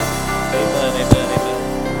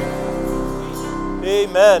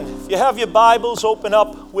Amen. If you have your Bibles, open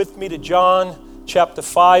up with me to John chapter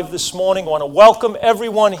 5 this morning. I want to welcome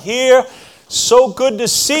everyone here. So good to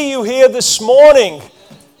see you here this morning.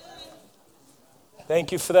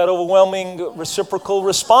 Thank you for that overwhelming reciprocal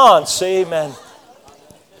response. Amen.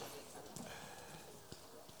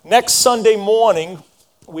 Next Sunday morning,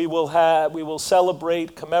 we will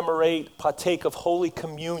celebrate, commemorate, partake of Holy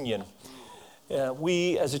Communion.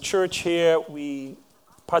 We, as a church here, we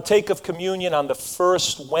partake of communion on the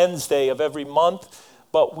first Wednesday of every month,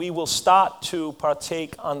 but we will start to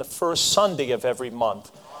partake on the first Sunday of every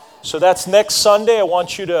month. So that's next Sunday. I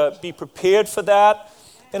want you to be prepared for that.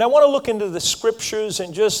 And I want to look into the scriptures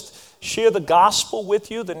and just share the gospel with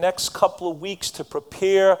you the next couple of weeks to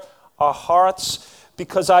prepare our hearts,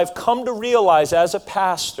 because I've come to realize as a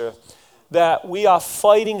pastor that we are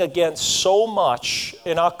fighting against so much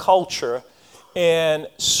in our culture, and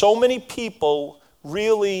so many people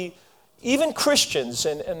really, even Christians,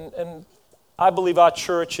 and I believe our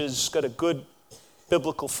church has got a good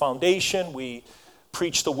biblical foundation. We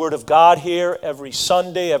preach the Word of God here every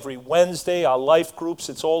Sunday, every Wednesday. Our life groups,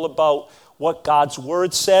 it's all about what God's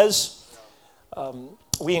Word says.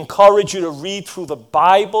 We encourage you to read through the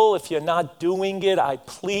Bible. If you're not doing it, I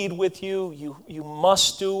plead with you. You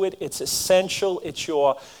must do it. It's essential. It's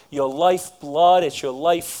your lifeblood. It's your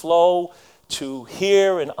life flow to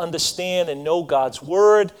hear and understand and know God's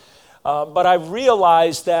Word. But I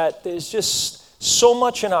realize that there's just so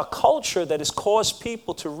much in our culture that has caused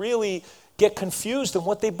people to really get confused in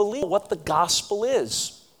what they believe, what the gospel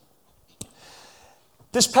is.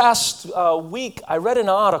 This past week, I read an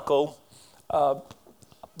article and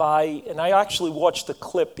I actually watched the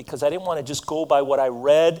clip because I didn't want to just go by what I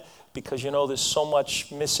read, because there's so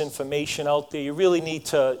much misinformation out there. You really need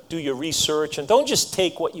to do your research and don't just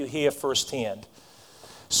take what you hear firsthand.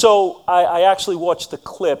 So I actually watched the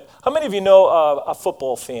clip. How many of you know are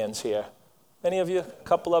football fans here? Any of you? A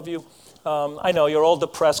couple of you? I know you're all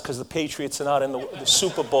depressed because the Patriots are not in the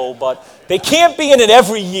Super Bowl, but they can't be in it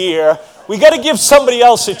every year. We got to give somebody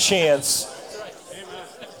else a chance.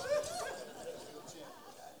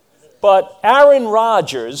 But Aaron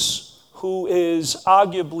Rodgers, who is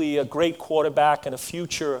arguably a great quarterback and a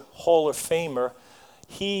future Hall of Famer,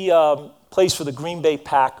 he plays for the Green Bay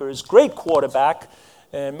Packers. Great quarterback,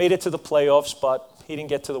 and made it to the playoffs, but he didn't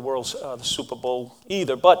get to the Super Bowl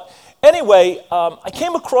either. But anyway, I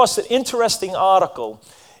came across an interesting article,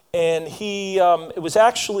 and it was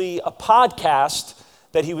actually a podcast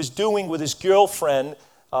that he was doing with his girlfriend,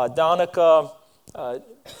 Danica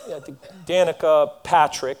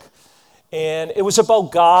Patrick, and it was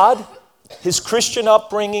about God, his Christian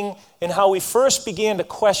upbringing, and how he first began to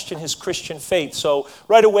question his Christian faith. So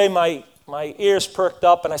right away, my ears perked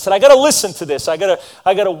up, and I said, I got to listen to this. I got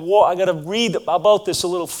to read about this a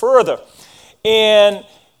little further. And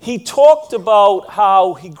he talked about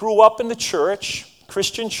how he grew up in the church,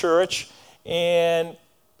 Christian church, and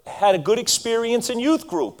had a good experience in youth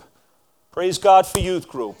group. Praise God for youth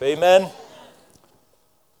group. Amen.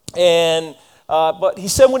 And but he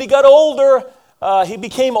said when he got older, he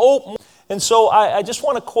became open. And so I just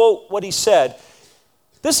want to quote what he said.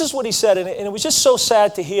 This is what he said, and it was just so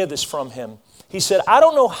sad to hear this from him. He said, I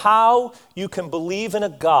don't know how you can believe in a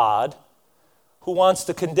God who wants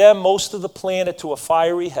to condemn most of the planet to a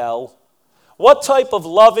fiery hell. What type of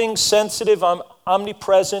loving, sensitive,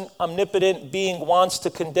 omnipresent, omnipotent being wants to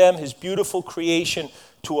condemn his beautiful creation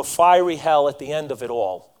to a fiery hell at the end of it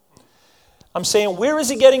all? I'm saying, where is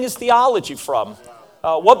he getting his theology from?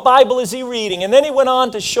 What Bible is he reading? And then he went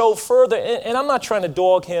on to show further, and I'm not trying to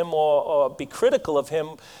dog him or be critical of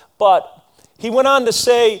him, but he went on to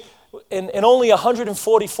say, and only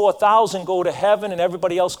 144,000 go to heaven and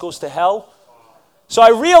everybody else goes to hell. So I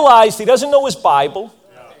realized he doesn't know his Bible.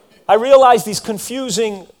 I realized he's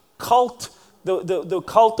confusing the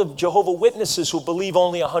cult of Jehovah's Witnesses who believe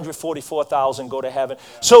only 144,000 go to heaven.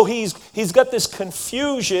 So he's got this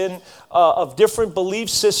confusion of different belief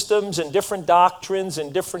systems and different doctrines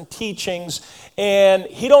and different teachings, and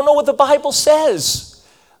he don't know what the Bible says.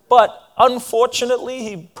 But unfortunately,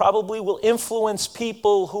 he probably will influence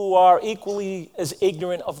people who are equally as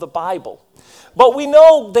ignorant of the Bible. But we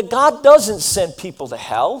know that God doesn't send people to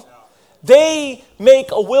hell. They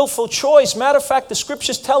make a willful choice. Matter of fact, the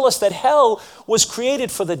scriptures tell us that hell was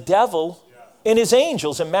created for the devil and his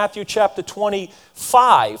angels in Matthew chapter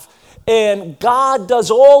 25. And God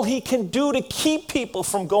does all he can do to keep people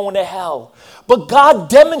from going to hell. But God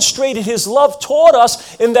demonstrated his love toward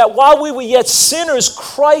us in that while we were yet sinners,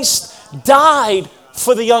 Christ died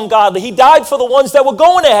for the ungodly. He died for the ones that were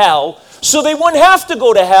going to hell, so they wouldn't have to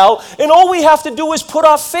go to hell. And all we have to do is put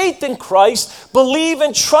our faith in Christ, believe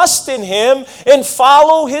and trust in him, and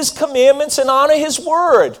follow his commandments and honor his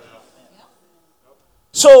word.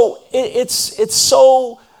 So it's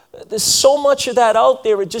so, there's so much of that out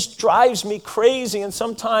there. It just drives me crazy. And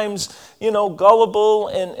sometimes, gullible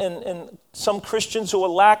and some Christians who are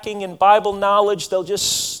lacking in Bible knowledge, they'll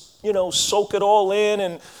just, soak it all in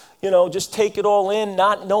and, just take it all in,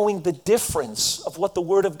 not knowing the difference of what the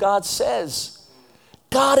Word of God says.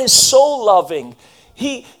 God is so loving.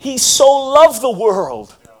 He so loved the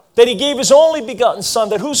world that he gave his only begotten Son,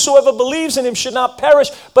 that whosoever believes in him should not perish,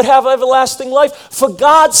 but have everlasting life. For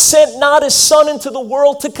God sent not his Son into the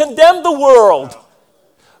world to condemn the world,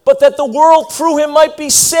 but that the world through him might be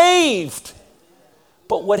saved.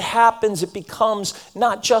 But what happens, it becomes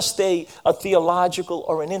not just a theological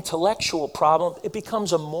or an intellectual problem, it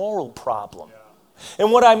becomes a moral problem.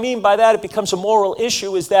 And what I mean by that, it becomes a moral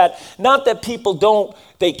issue, is that not that people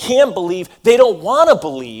they can believe, they don't want to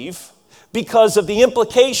believe, because of the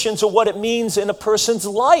implications of what it means in a person's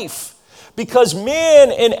life. Because man,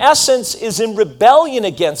 in essence, is in rebellion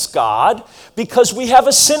against God because we have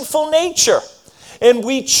a sinful nature. And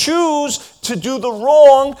we choose to do the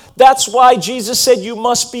wrong. That's why Jesus said, you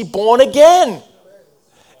must be born again.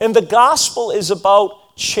 And the gospel is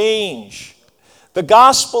about change. The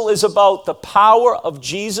gospel is about the power of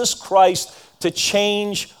Jesus Christ to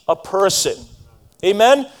change a person.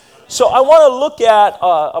 Amen? So I want to look at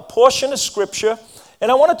a portion of Scripture, and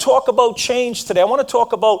I want to talk about change today. I want to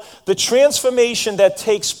talk about the transformation that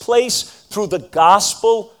takes place through the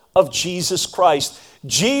gospel of Jesus Christ.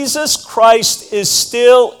 Jesus Christ is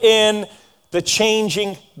still in the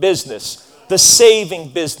changing business, the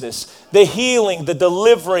saving business, the healing, the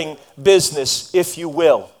delivering business, if you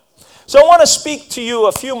will. So I want to speak to you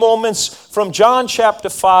a few moments from John chapter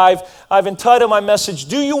 5. I've entitled my message,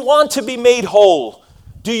 Do You Want to Be Made Whole?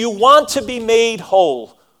 Do you want to be made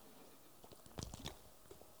whole?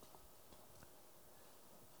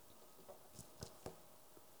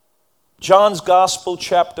 John's Gospel,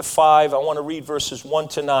 chapter 5, I want to read verses 1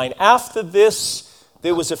 to 9. After this,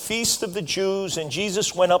 there was a feast of the Jews, and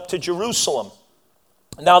Jesus went up to Jerusalem.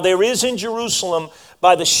 Now there is in Jerusalem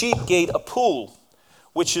by the sheep gate a pool,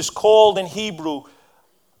 which is called in Hebrew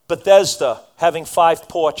Bethesda, having 5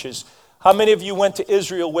 porches. How many of you went to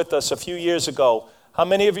Israel with us a few years ago? How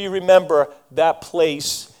many of you remember that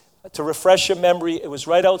place? To refresh your memory, it was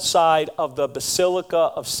right outside of the Basilica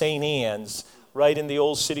of St. Anne's, right in the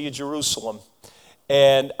old city of Jerusalem.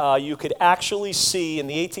 And you could actually see in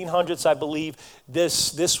the 1800s, I believe,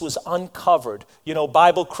 this was uncovered.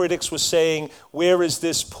 Bible critics were saying, where is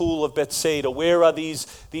this pool of Bethsaida? Where are these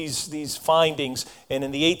findings? And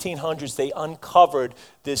in the 1800s, they uncovered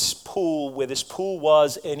this pool, where this pool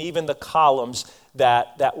was, and even the columns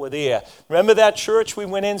that were there. Remember that church we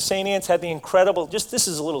went in? St. Anne's had the incredible, this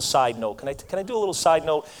is a little side note. Can I do a little side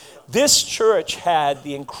note? This church had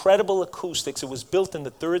the incredible acoustics. It was built in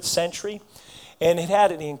the 3rd century. And it had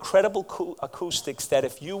the incredible acoustics that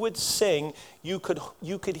if you would sing, you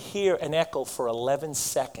could hear an echo for 11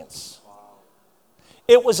 seconds.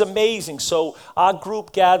 It was amazing. So our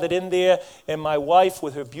group gathered in there, and my wife,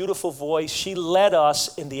 with her beautiful voice, she led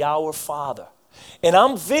us in the Our Father. And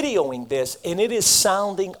I'm videoing this, and it is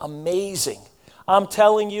sounding amazing. I'm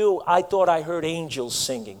telling you, I thought I heard angels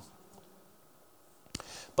singing.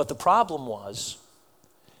 But the problem was,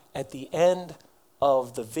 at the end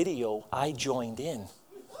of the video, I joined in.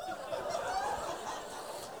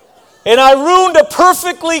 And I ruined a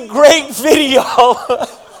perfectly great video.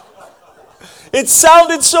 It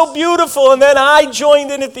sounded so beautiful, and then I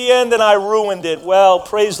joined in at the end and I ruined it. Well,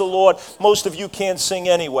 praise the Lord. Most of you can't sing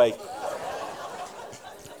anyway.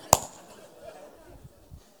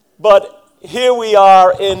 But here we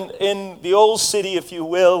are in the old city, if you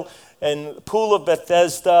will, and the pool of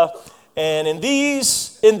Bethesda. And in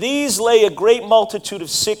these lay a great multitude of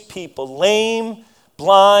sick people, lame,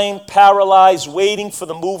 blind, paralyzed, waiting for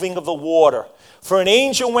the moving of the water. For an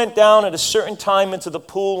angel went down at a certain time into the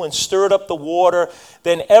pool and stirred up the water.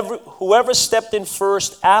 Then whoever stepped in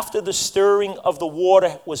first after the stirring of the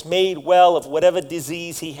water was made well of whatever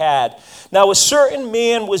disease he had. Now a certain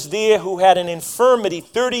man was there who had an infirmity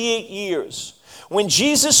 38 years. When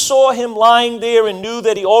Jesus saw him lying there and knew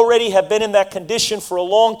that he already had been in that condition for a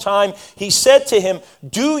long time, he said to him,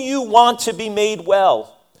 "Do you want to be made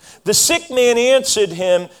well?" The sick man answered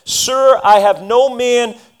him, "Sir, I have no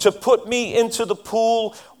man to put me into the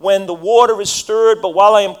pool when the water is stirred, but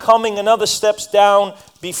while I am coming, another steps down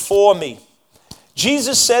before me."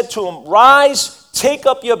 Jesus said to him, "Rise, take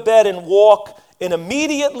up your bed and walk." And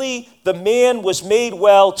immediately the man was made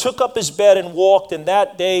well, took up his bed and walked, and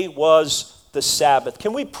that day was the Sabbath.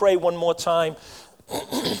 Can we pray one more time?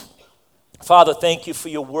 Father, thank you for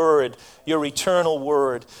your word, your eternal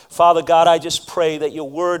word. Father God, I just pray that your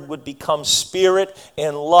word would become spirit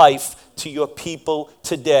and life to your people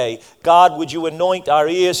today. God, would you anoint our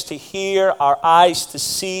ears to hear, our eyes to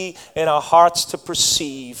see, and our hearts to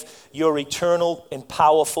perceive your eternal and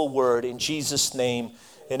powerful word. In Jesus' name,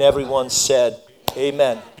 and everyone said,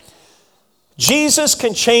 amen. Jesus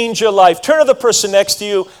can change your life. Turn to the person next to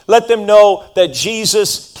you. Let them know that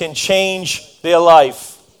Jesus can change their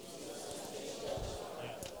life.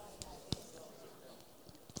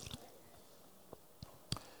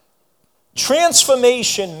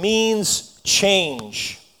 Transformation means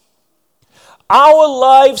change. Our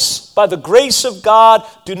lives, by the grace of God,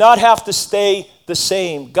 do not have to stay the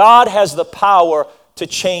same. God has the power to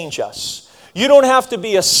change us. You don't have to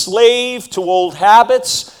be a slave to old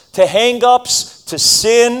habits, to hang-ups, to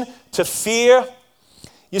sin, to fear.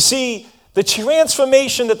 You see, the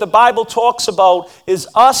transformation that the Bible talks about is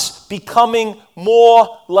us becoming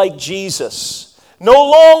more like Jesus. No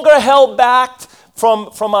longer held back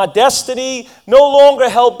from our destiny, no longer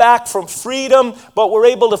held back from freedom, but we're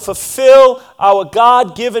able to fulfill our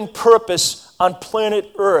God-given purpose on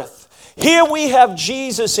planet Earth. Here we have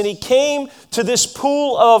Jesus, and he came to this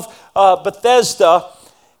pool of Bethesda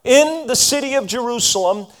in the city of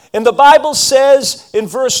Jerusalem, and the Bible says in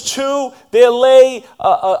verse 2, there lay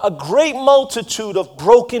a great multitude of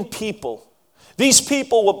broken people. These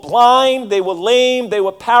people were blind, they were lame, they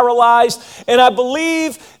were paralyzed, and I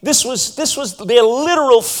believe this was their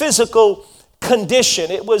literal physical condition.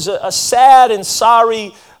 It was a sad and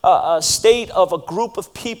sorry state of a group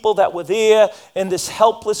of people that were there in this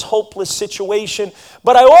helpless, hopeless situation.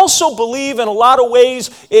 But I also believe in a lot of ways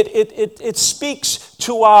it speaks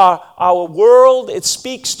to our world. It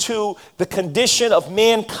speaks to the condition of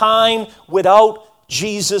mankind without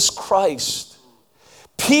Jesus Christ.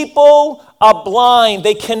 People are blind.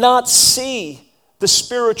 They cannot see the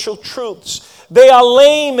spiritual truths. They are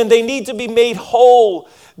lame and they need to be made whole.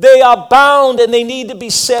 They are bound and they need to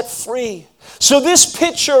be set free. So this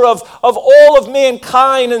picture of all of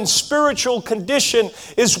mankind and spiritual condition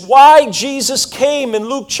is why Jesus came. In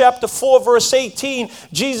Luke chapter 4, verse 18,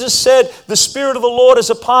 Jesus said, "The Spirit of the Lord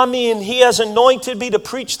is upon me, and he has anointed me to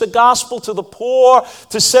preach the gospel to the poor,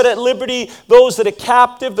 to set at liberty those that are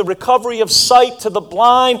captive, the recovery of sight to the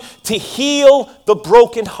blind, to heal the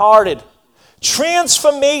brokenhearted."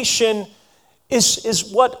 Transformation is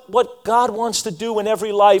what God wants to do in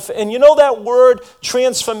every life. And you know that word,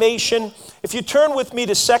 transformation? If you turn with me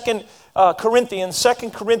to 2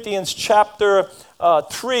 Corinthians chapter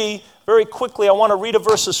 3, very quickly, I want to read a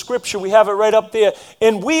verse of Scripture. We have it right up there.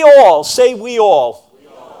 And we all, say we all. We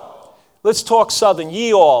all. Let's talk Southern.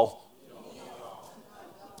 Ye all.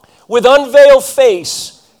 With unveiled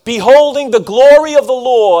face, beholding the glory of the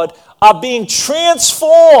Lord, are being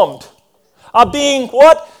transformed. Are being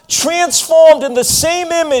what? Transformed in the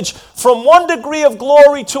same image from one degree of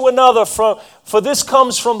glory to another. For this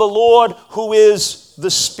comes from the Lord who is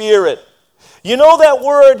the Spirit. You know that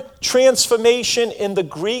word transformation in the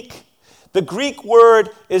Greek? The Greek word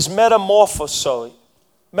is metamorphosis.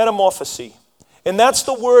 And that's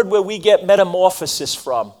the word where we get metamorphosis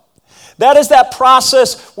from. That is that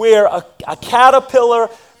process where a caterpillar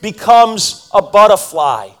becomes a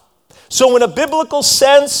butterfly. So in a biblical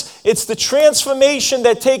sense, it's the transformation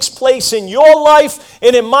that takes place in your life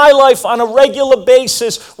and in my life on a regular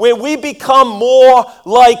basis where we become more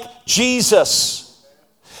like Jesus.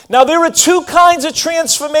 Now, there are two kinds of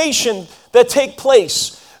transformation that take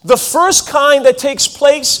place. The first kind that takes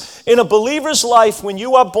place in a believer's life when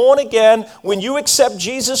you are born again, when you accept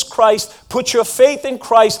Jesus Christ, put your faith in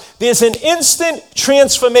Christ, there's an instant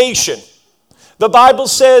transformation. The Bible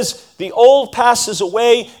says the old passes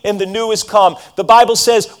away and the new is come. The Bible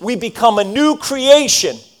says we become a new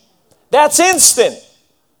creation. That's instant.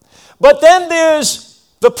 But then there's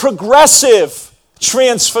the progressive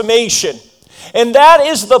transformation. And that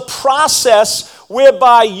is the process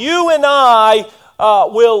whereby you and I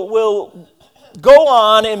will go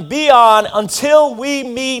on and be on until we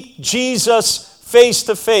meet Jesus face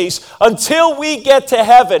to face, until we get to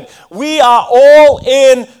heaven. We are all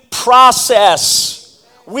in process.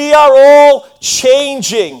 We are all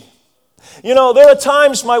changing. You know, there are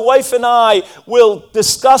times my wife and I will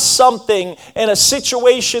discuss something in a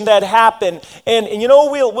situation that happened, and you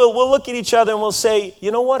know, we'll look at each other and we'll say,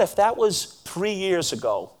 you know what, if that was 3 years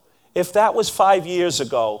ago, if that was 5 years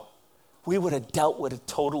ago, we would have dealt with it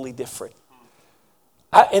totally different.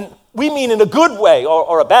 And we mean in a good way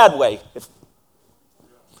or a bad way.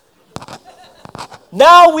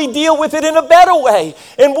 Now we deal with it in a better way.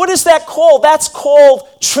 And what is that called? That's called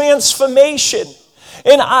transformation.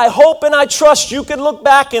 And I hope and I trust you can look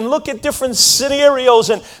back and look at different scenarios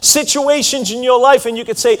and situations in your life and you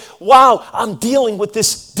could say, wow, I'm dealing with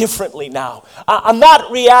this differently now. I'm not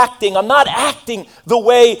reacting. I'm not acting the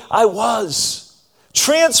way I was.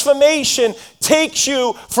 Transformation takes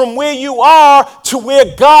you from where you are to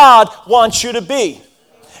where God wants you to be.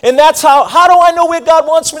 And that's how do I know where God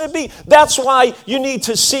wants me to be? That's why you need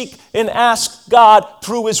to seek and ask God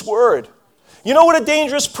through His Word. You know what a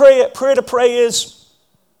dangerous prayer to pray is?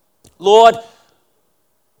 Lord,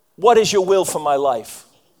 what is your will for my life?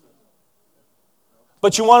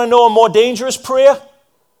 But you want to know a more dangerous prayer?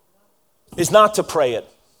 Is not to pray it.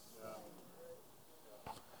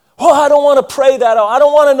 Oh, I don't want to pray that. I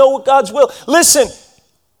don't want to know what God's will. Listen,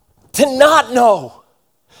 to not know,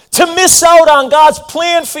 to miss out on God's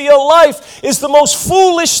plan for your life is the most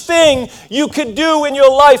foolish thing you could do in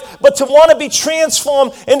your life. But to want to be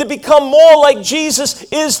transformed and to become more like Jesus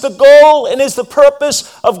is the goal and is the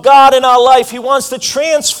purpose of God in our life. He wants to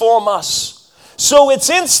transform us. So it's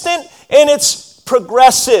instant and it's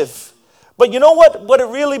progressive. But you know what it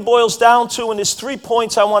really boils down to, and there's 3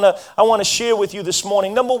 points I want to share with you this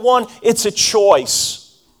morning. Number one, it's a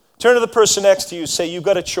choice. Turn to the person next to you, say, you've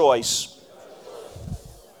got a choice.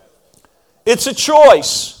 It's a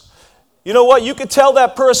choice. You know what? You could tell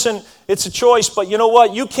that person it's a choice, but you know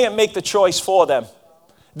what? You can't make the choice for them.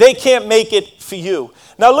 They can't make it for you.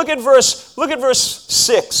 Now look at verse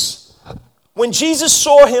 6. When Jesus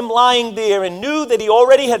saw him lying there and knew that he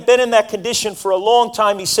already had been in that condition for a long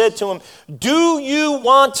time, he said to him, "Do you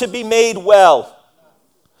want to be made well?"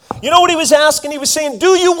 You know what he was asking? He was saying,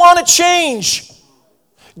 do you want to change?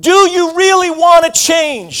 Do you really want to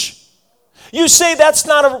change? You say that's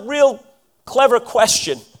not a real clever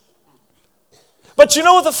question. But you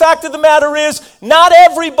know what the fact of the matter is? Not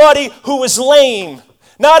everybody who is lame,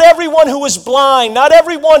 not everyone who is blind, not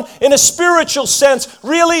everyone in a spiritual sense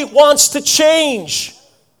really wants to change.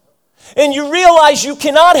 And you realize you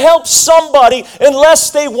cannot help somebody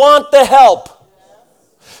unless they want the help.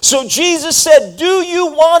 So Jesus said, do you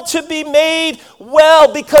want to be made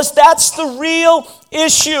well? Because that's the real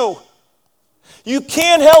issue. You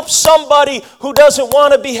can't help somebody who doesn't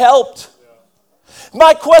want to be helped.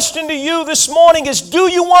 My question to you this morning is,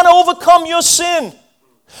 do you want to overcome your sin?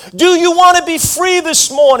 Do you want to be free this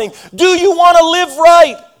morning? Do you want to live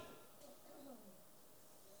right?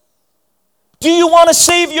 Do you want to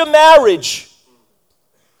save your marriage?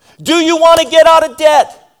 Do you want to get out of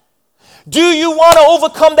debt? Do you want to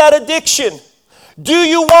overcome that addiction? Do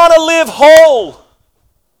you want to live whole?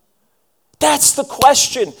 That's the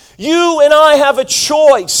question. You and I have a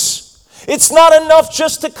choice. It's not enough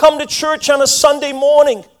just to come to church on a Sunday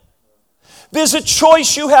morning. There's a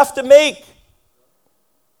choice you have to make.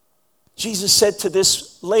 Jesus said to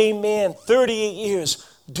this lame man, 38 years,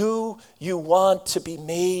 do you want to be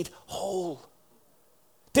made whole?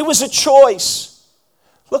 There was a choice.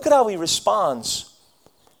 Look at how he responds.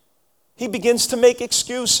 He begins to make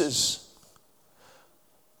excuses.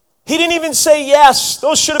 He didn't even say yes.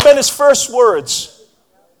 Those should have been his first words.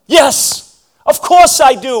 Yes. Of course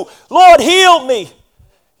I do. Lord, heal me.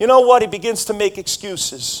 You know what? He begins to make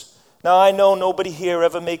excuses. Now, I know nobody here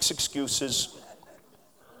ever makes excuses.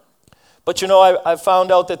 But you know, I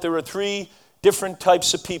found out that there are 3 different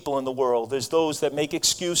types of people in the world. There's those that make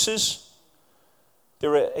excuses.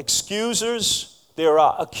 There are excusers. There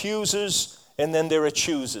are accusers. And then there are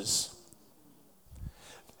choosers.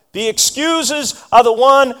 The excusers are the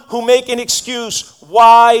one who make an excuse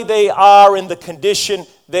why they are in the condition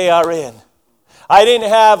they are in. I didn't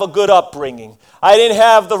have a good upbringing. I didn't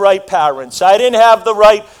have the right parents. I didn't have the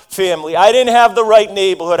right family. I didn't have the right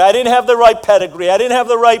neighborhood. I didn't have the right pedigree. I didn't have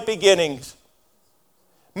the right beginnings.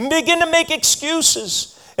 Begin to make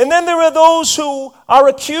excuses. And then there are those who are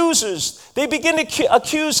accusers. They begin to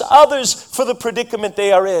accuse others for the predicament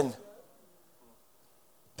they are in.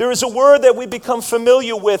 There is a word that we become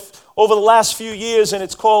familiar with over the last few years, and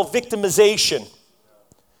it's called victimization.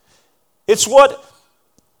 It's what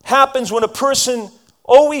happens when a person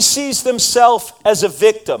always sees themselves as a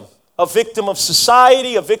victim of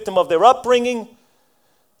society, a victim of their upbringing.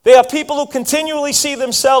 They are people who continually see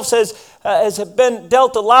themselves as have been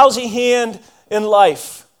dealt a lousy hand in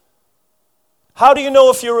life. How do you know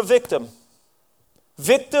if you're a victim?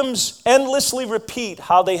 Victims endlessly repeat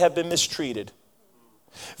how they have been mistreated.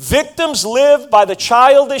 Victims live by the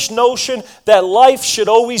childish notion that life should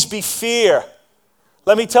always be fair.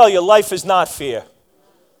 Let me tell you, life is not fair.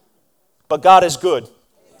 But God is good.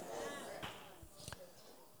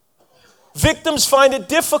 Victims find it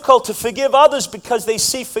difficult to forgive others because they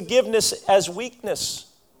see forgiveness as weakness.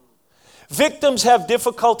 Victims have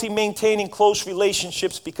difficulty maintaining close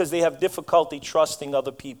relationships because they have difficulty trusting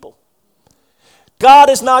other people. God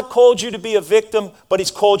has not called you to be a victim, but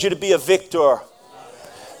He's called you to be a victor.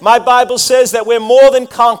 My Bible says that we're more than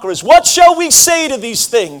conquerors. What shall we say to these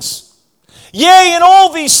things? Yea, in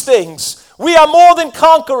all these things, we are more than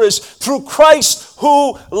conquerors through Christ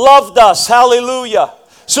who loved us. Hallelujah.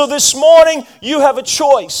 So this morning, you have a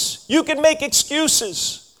choice. You can make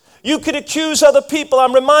excuses. You could accuse other people.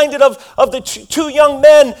 I'm reminded of the two young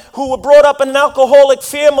men who were brought up in an alcoholic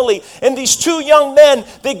family. And these two young men,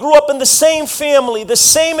 they grew up in the same family, the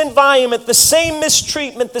same environment, the same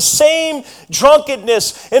mistreatment, the same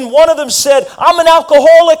drunkenness. And one of them said, I'm an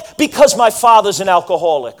alcoholic because my father's an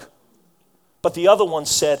alcoholic. But the other one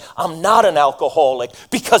said, I'm not an alcoholic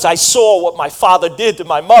because I saw what my father did to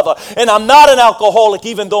my mother. And I'm not an alcoholic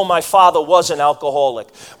even though my father was an alcoholic.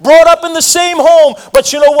 Brought up in the same home,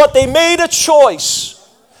 but you know what? They made a choice.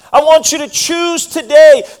 I want you to choose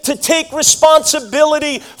today to take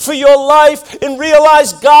responsibility for your life and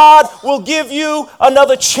realize God will give you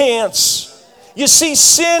another chance. You see,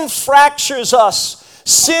 sin fractures us.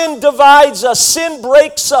 Sin divides us. Sin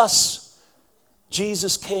breaks us.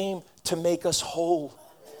 Jesus came to make us whole.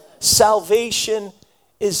 Salvation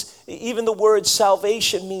is, even the word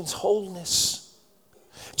salvation means wholeness.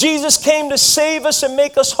 Jesus came to save us and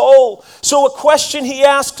make us whole. So a question He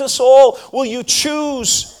asks us all, will you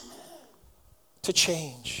choose to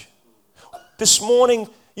change? This morning,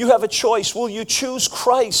 you have a choice. Will you choose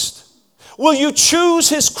Christ? Will you choose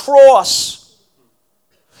His cross?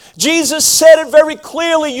 Jesus said it very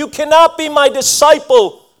clearly, you cannot be my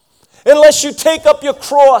disciple unless you take up your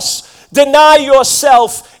cross, deny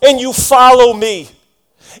yourself, and you follow me.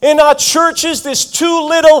 In our churches, there's too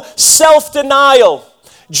little self-denial.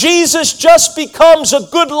 Jesus just becomes a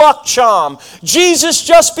good luck charm. Jesus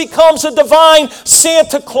just becomes a divine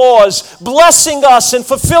Santa Claus, blessing us and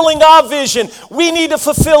fulfilling our vision. We need to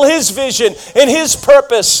fulfill His vision and His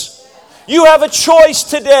purpose. You have a choice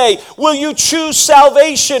today. Will you choose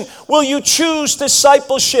salvation? Will you choose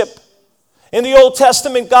discipleship? In the Old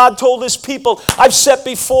Testament, God told His people, I've set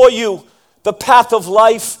before you the path of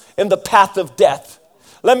life and the path of death.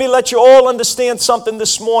 Let me let you all understand something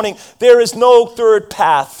this morning. There is no third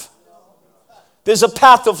path. There's a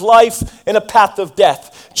path of life and a path of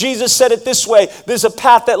death. Jesus said it this way, there's a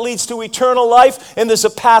path that leads to eternal life and there's a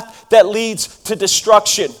path that leads to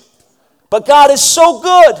destruction. But God is so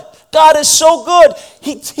good. God is so good.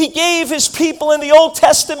 He gave His people in the Old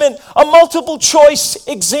Testament a multiple choice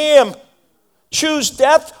exam. Choose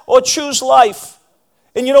death or choose life.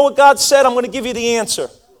 And you know what God said? I'm going to give you the answer.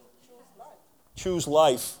 Choose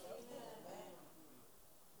life.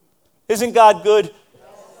 Isn't God good?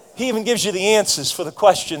 He even gives you the answers for the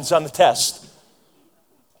questions on the test.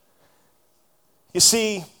 You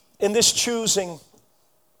see, in this choosing,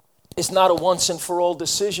 it's not a once and for all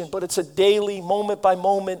decision, but it's a daily, moment by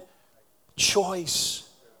moment choice.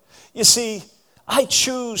 You see, I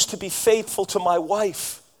choose to be faithful to my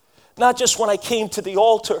wife. Not just when I came to the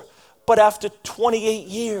altar, but after 28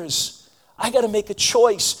 years, I got to make a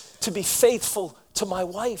choice to be faithful to my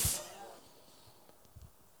wife.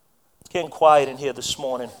 Getting quiet in here this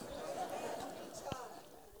morning.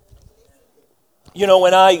 You know,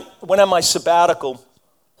 when I went on my sabbatical,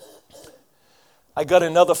 I got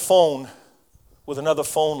another phone with another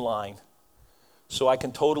phone line so I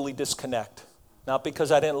can totally disconnect. Not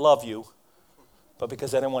because I didn't love you, but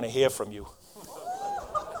because I didn't want to hear from you.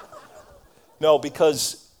 No,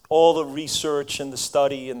 because all the research and the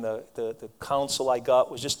study and the counsel I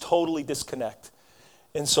got was just totally disconnect.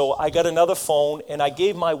 And so I got another phone, and I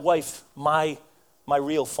gave my wife my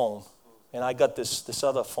real phone. And I got this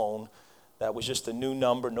other phone that was just a new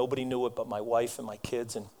number. Nobody knew it but my wife and my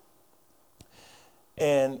kids.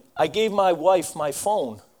 And I gave my wife my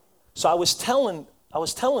phone. So I was telling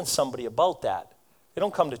somebody about that. They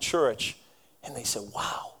don't come to church. And they said,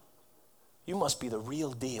 wow, you must be the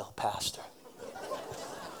real deal, Pastor.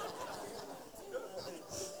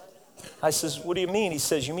 I says, what do you mean? He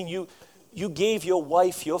says, you mean you gave your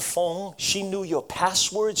wife your phone? She knew your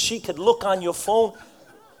passwords? She could look on your phone?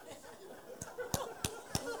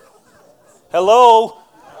 Hello?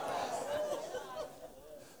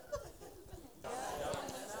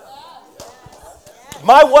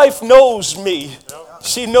 My wife knows me.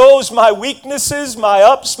 She knows my weaknesses, my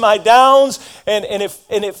ups, my downs, and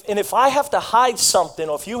if I have to hide something,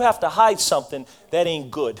 or if you have to hide something, that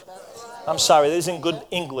ain't good. I'm sorry, this isn't good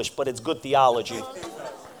English, but it's good theology.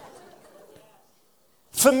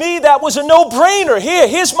 For me, that was a no-brainer.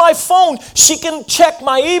 Here's my phone. She can check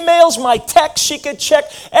my emails, my texts. She can check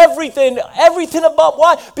everything about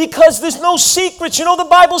why? Because there's no secrets. You know, the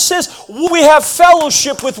Bible says we have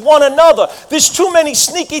fellowship with one another. There's too many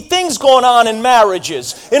sneaky things going on in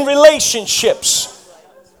marriages, in relationships.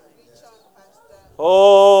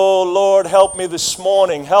 Oh, Lord, help me this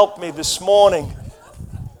morning. Help me this morning.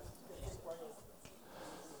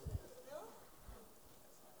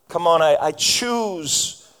 Come on, I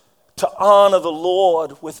choose to honor the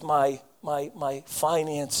Lord with my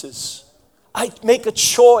finances. I make a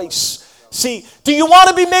choice. See, do you want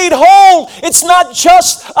to be made whole? It's not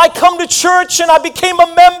just I come to church and I became a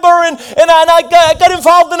member and I got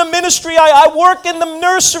involved in a ministry. I work in the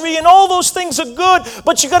nursery and all those things are good.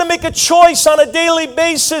 But you got to make a choice on a daily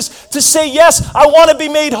basis to say, yes, I want to be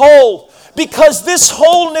made whole. Because this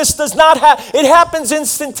wholeness does not it happens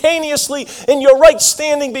instantaneously in your right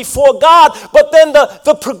standing before God. But then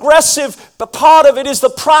the progressive part of it is the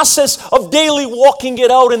process of daily walking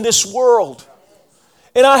it out in this world.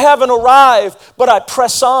 And I haven't arrived, but I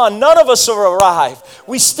press on. None of us have arrived.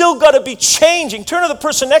 We still got to be changing. Turn to the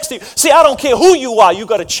person next to you. See, I don't care who you are, you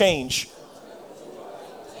got to change.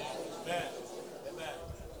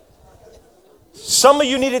 Some of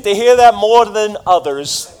you needed to hear that more than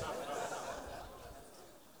others.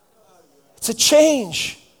 It's a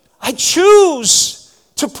change. I choose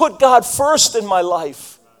to put God first in my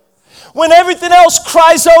life. When everything else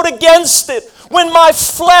cries out against it, when my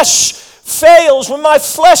flesh fails, when my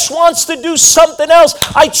flesh wants to do something else,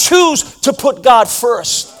 I choose to put God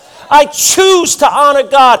first. I choose to honor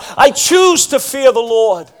God. I choose to fear the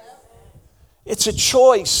Lord. It's a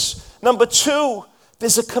choice. Number 2,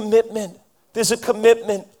 there's a commitment. There's a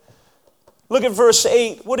commitment. Look at verse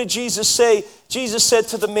 8. What did Jesus say? Jesus said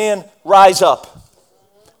to the man, rise up.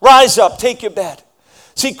 Rise up, take your bed.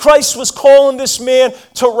 See, Christ was calling this man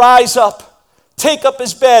to rise up, take up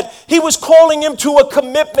his bed. He was calling him to a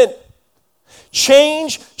commitment.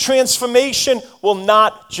 Change, transformation will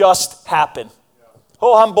not just happen.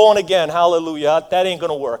 Oh, I'm born again. Hallelujah. That ain't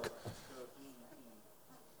going to work.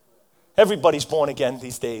 Everybody's born again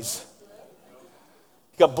these days.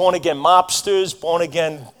 You got born again mobsters, born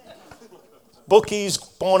again bookies,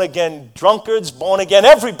 born again drunkards, born again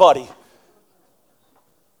everybody.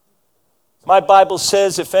 My Bible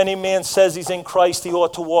says if any man says he's in Christ, he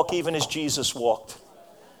ought to walk even as Jesus walked.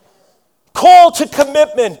 Call to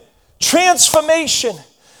commitment, transformation.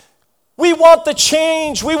 We want the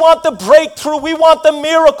change. We want the breakthrough. We want the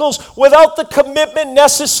miracles without the commitment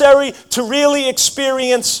necessary to really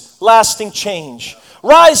experience lasting change.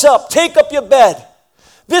 Rise up. Take up your bed.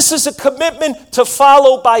 This is a commitment to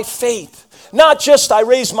follow by faith. Not just I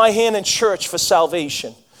raised my hand in church for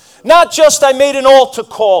salvation. Not just I made an altar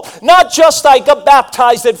call. Not just I got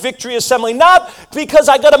baptized at Victory Assembly. Not because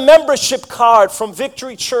I got a membership card from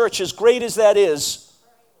Victory Church, as great as that is.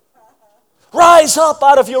 Rise up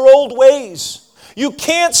out of your old ways. You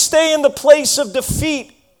can't stay in the place of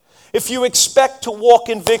defeat if you expect to walk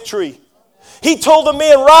in victory. He told the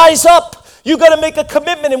man, rise up. You got to make a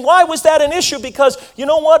commitment. And why was that an issue? Because you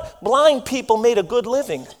know what? Blind people made a good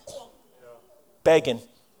living begging.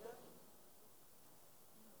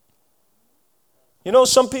 You know,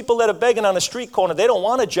 some people that are begging on a street corner, they don't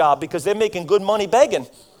want a job because they're making good money begging.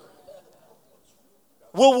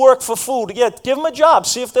 We'll work for food. Yeah, give them a job.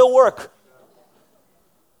 See if they'll work.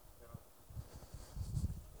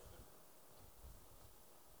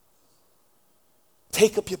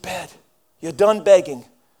 Take up your bed. You're done begging.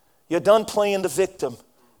 You're done playing the victim.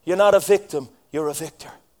 You're not a victim. You're a victor.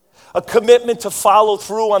 A commitment to follow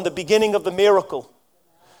through on the beginning of the miracle.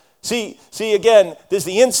 See again, there's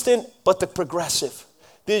the instant, but the progressive.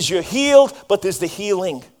 There's your healed, but there's the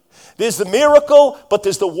healing. There's the miracle, but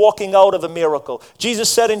there's the walking out of the miracle. Jesus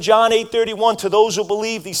said in John 8:31, to those who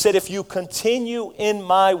believe, he said, if you continue in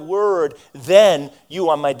my word, then you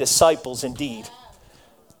are my disciples indeed.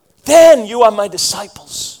 Then you are my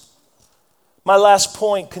disciples. My last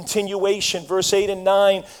point, continuation, verse 8 and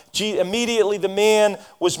 9. Immediately the man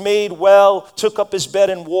was made well, took up his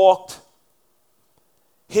bed and walked.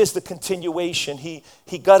 Here's the continuation. He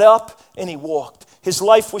got up and he walked. His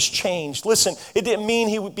life was changed. Listen, it didn't mean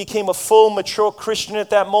he became a full, mature Christian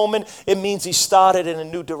at that moment. It means he started in a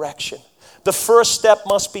new direction. The first step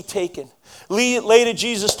must be taken. Later,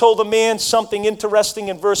 Jesus told the man something interesting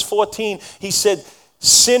in verse 14. He said,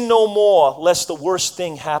 sin no more, lest the worst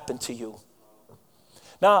thing happen to you.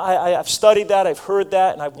 Now, I've studied that, I've heard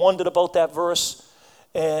that, and I've wondered about that verse.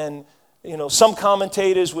 And, you know, some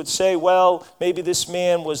commentators would say, well, maybe this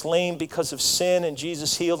man was lame because of sin, and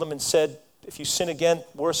Jesus healed him and said, if you sin again,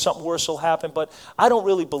 something worse will happen. But I don't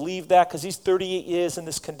really believe that because he's 38 years in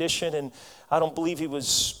this condition, and I don't believe he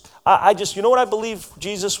was. I just, you know what I believe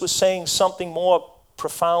Jesus was saying? Something more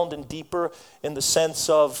profound and deeper in the sense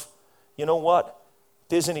of, you know what?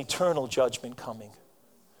 There's an eternal judgment coming.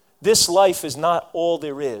 This life is not all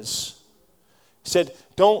there is. He said,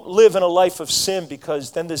 don't live in a life of sin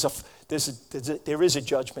because then there is a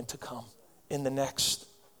judgment to come in the next.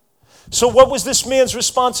 So what was this man's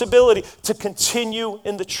responsibility? To continue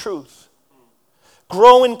in the truth.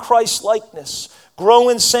 Grow in Christ likeness. Grow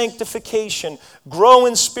in sanctification. Grow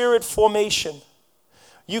in spirit formation.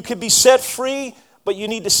 You can be set free, but you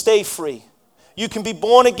need to stay free. You can be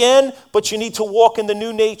born again, but you need to walk in the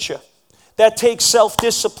new nature. That takes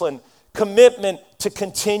self-discipline, commitment to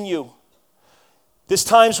continue. There's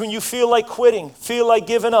times when you feel like quitting, feel like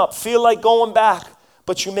giving up, feel like going back,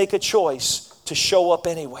 but you make a choice to show up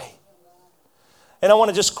anyway. And I want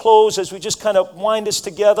to just close as we just kind of wind this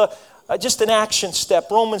together. Just an action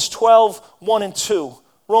step. Romans 12, 1 and 2.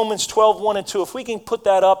 Romans 12, 1 and 2. If we can put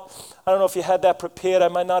that up. I don't know if you had that prepared. I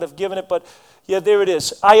might not have given it, but yeah, there it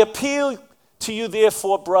is. I appeal to you,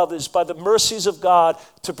 therefore, brothers, by the mercies of God,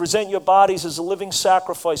 to present your bodies as a living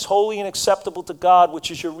sacrifice, holy and acceptable to God,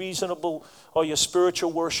 which is your reasonable or your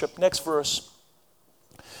spiritual worship. Next verse.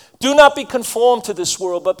 Do not be conformed to this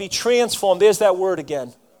world, but be transformed. There's that word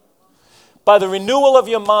again. By the renewal of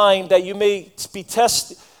your mind, that you may be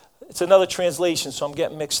tested. It's another translation, so I'm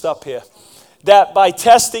getting mixed up here. That by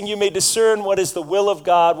testing you may discern what is the will of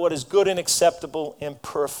God, what is good and acceptable and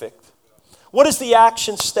perfect. What is the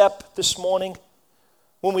action step this morning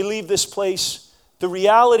when we leave this place? The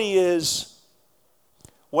reality is,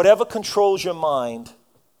 whatever controls your mind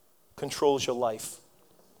controls your life.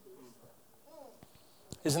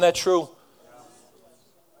 Isn't that true?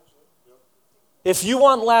 If you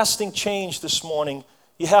want lasting change this morning,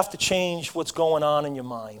 you have to change what's going on in your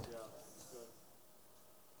mind.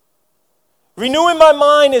 Renewing my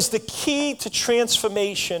mind is the key to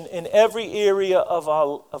transformation in every area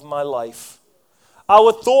of my life.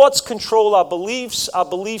 Our thoughts control our beliefs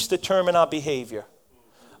determine our behavior.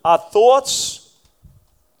 Our thoughts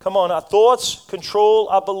control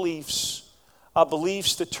our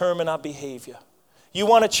beliefs determine our behavior. You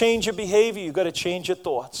want to change your behavior, you've got to change your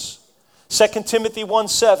thoughts. 2 Timothy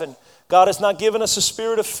 1:7, God has not given us a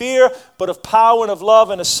spirit of fear, but of power and of love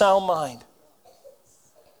and a sound mind.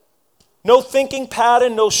 No thinking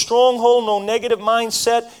pattern, no stronghold, no negative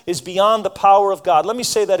mindset is beyond the power of God. Let me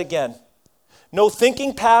say that again. No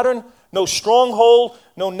thinking pattern, no stronghold,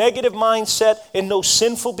 no negative mindset, and no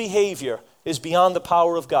sinful behavior is beyond the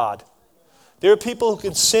power of God. There are people who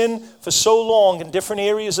can sin for so long in different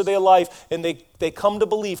areas of their life, and they come to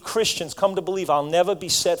believe, Christians come to believe, I'll never be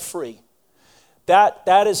set free.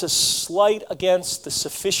 That is a slight against the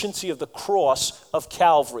sufficiency of the cross of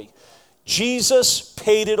Calvary. Jesus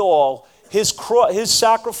paid it all. His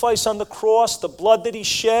sacrifice on the cross, the blood that he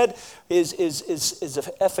shed, is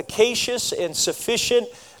efficacious and sufficient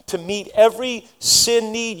to meet every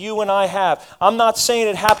sin need you and I have. I'm not saying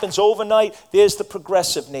it happens overnight. There's the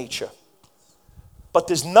progressive nature. But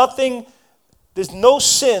there's no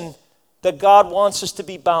sin that God wants us to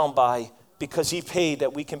be bound by because he paid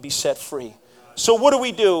that we can be set free. So what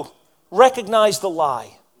do? Recognize the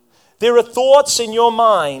lie. There are thoughts in your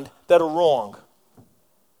mind that are wrong.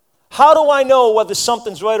 How do I know whether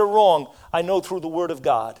something's right or wrong? I know through the Word of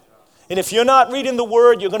God. And if you're not reading the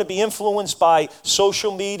Word, you're going to be influenced by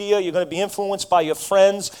social media. You're going to be influenced by your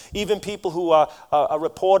friends, even people who are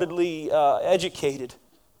reportedly educated.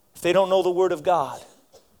 If they don't know the Word of God,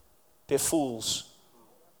 they're fools.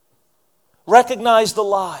 Recognize the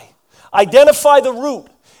lie. Identify the root.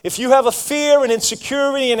 If you have a fear and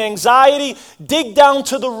insecurity and anxiety, dig down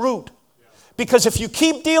to the root. Because if you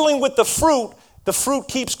keep dealing with the fruit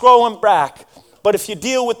keeps growing back. But if you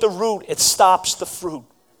deal with the root, it stops the fruit.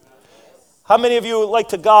 How many of you like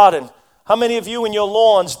to garden? How many of you in your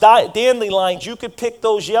lawns, dandelions, you could pick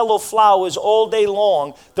those yellow flowers all day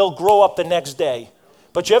long. They'll grow up the next day.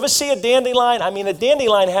 But you ever see a dandelion? I mean, a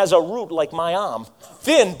dandelion has a root like my arm.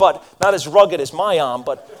 Thin, but not as rugged as my arm.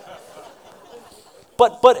 But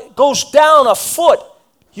it goes down a foot.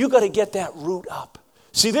 You got to get that root up.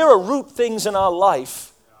 See, there are root things in our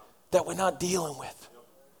life that we're not dealing with.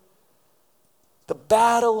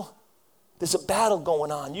 There's a battle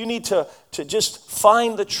going on. You need to just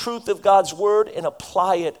find the truth of God's word and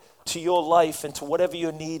apply it to your life and to whatever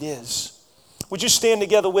your need is. Would you stand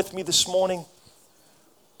together with me this morning?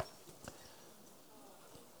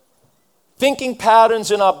 Thinking patterns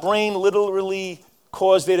in our brain literally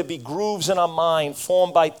cause there to be grooves in our mind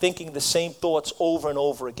formed by thinking the same thoughts over and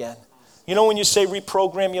over again. You know when you say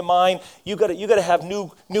reprogram your mind, you got to have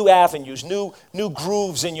new avenues, new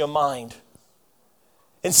grooves in your mind.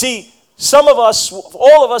 And see, some of us,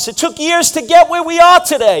 all of us, it took years to get where we are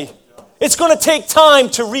today. It's going to take time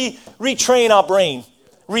to retrain our brain,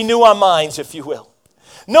 renew our minds, if you will.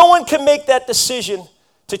 No one can make that decision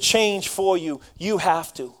to change for you. You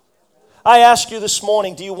have to. I ask you this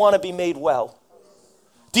morning, do you want to be made well?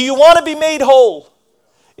 Do you want to be made whole?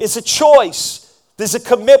 It's a choice. There's a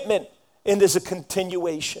commitment, and there's a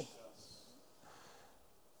continuation.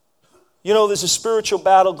 You know, there's a spiritual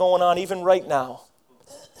battle going on even right now.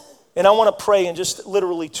 And I want to pray in just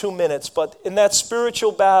literally 2 minutes. But in that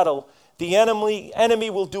spiritual battle, the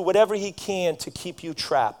enemy will do whatever he can to keep you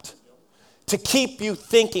trapped, to keep you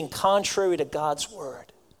thinking contrary to God's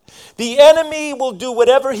word. The enemy will do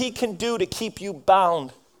whatever he can do to keep you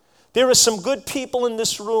bound. There are some good people in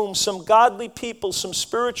this room, some godly people, some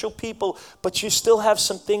spiritual people, but you still have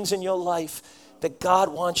some things in your life that God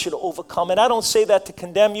wants you to overcome. And I don't say that to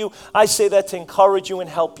condemn you. I say that to encourage you and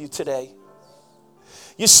help you today.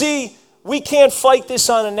 You see, we can't fight this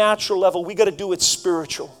on a natural level. We got to do it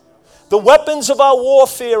spiritual. The weapons of our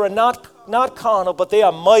warfare are not carnal, but they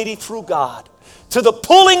are mighty through God, to the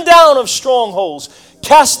pulling down of strongholds,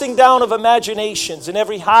 casting down of imaginations, and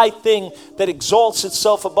every high thing that exalts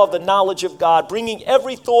itself above the knowledge of God, bringing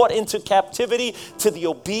every thought into captivity to the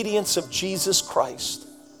obedience of Jesus Christ.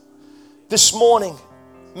 This morning,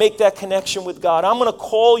 make that connection with God. I'm going to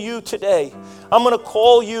call you today. I'm going to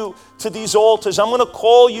call you to these altars. I'm going to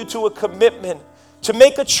call you to a commitment, to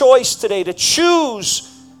make a choice today, to choose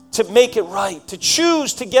to make it right, to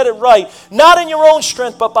choose to get it right, not in your own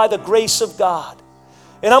strength, but by the grace of God.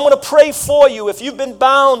 And I'm going to pray for you. If you've been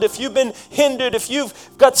bound, if you've been hindered, if you've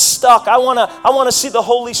got stuck, I want to see the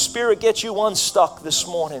Holy Spirit get you unstuck this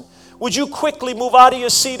morning. Would you quickly move out of your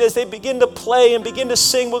seat as they begin to play and begin to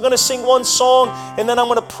sing? We're going to sing one song, and then I'm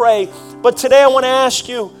going to pray. But today I want to ask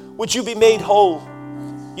you, would you be made whole?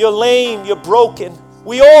 You're lame, you're broken.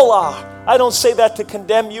 We all are. I don't say that to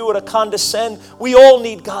condemn you or to condescend. We all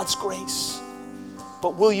need God's grace.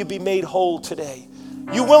 But will you be made whole today?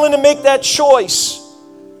 You willing to make that choice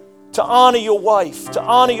to honor your wife, to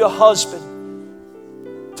honor your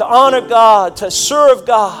husband, to honor God, to serve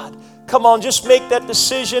God? Come on, just make that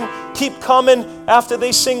decision. Keep coming. After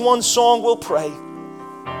they sing one song, we'll pray.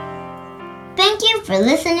 Thank you for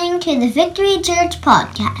listening to the Victory Church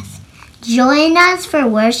podcast. Join us for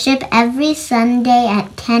worship every Sunday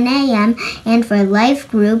at 10 a.m. and for life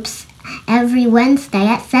groups every Wednesday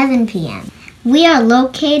at 7 p.m. We are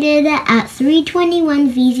located at 321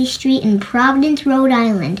 Vesey Street in Providence, Rhode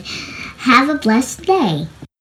Island. Have a blessed day.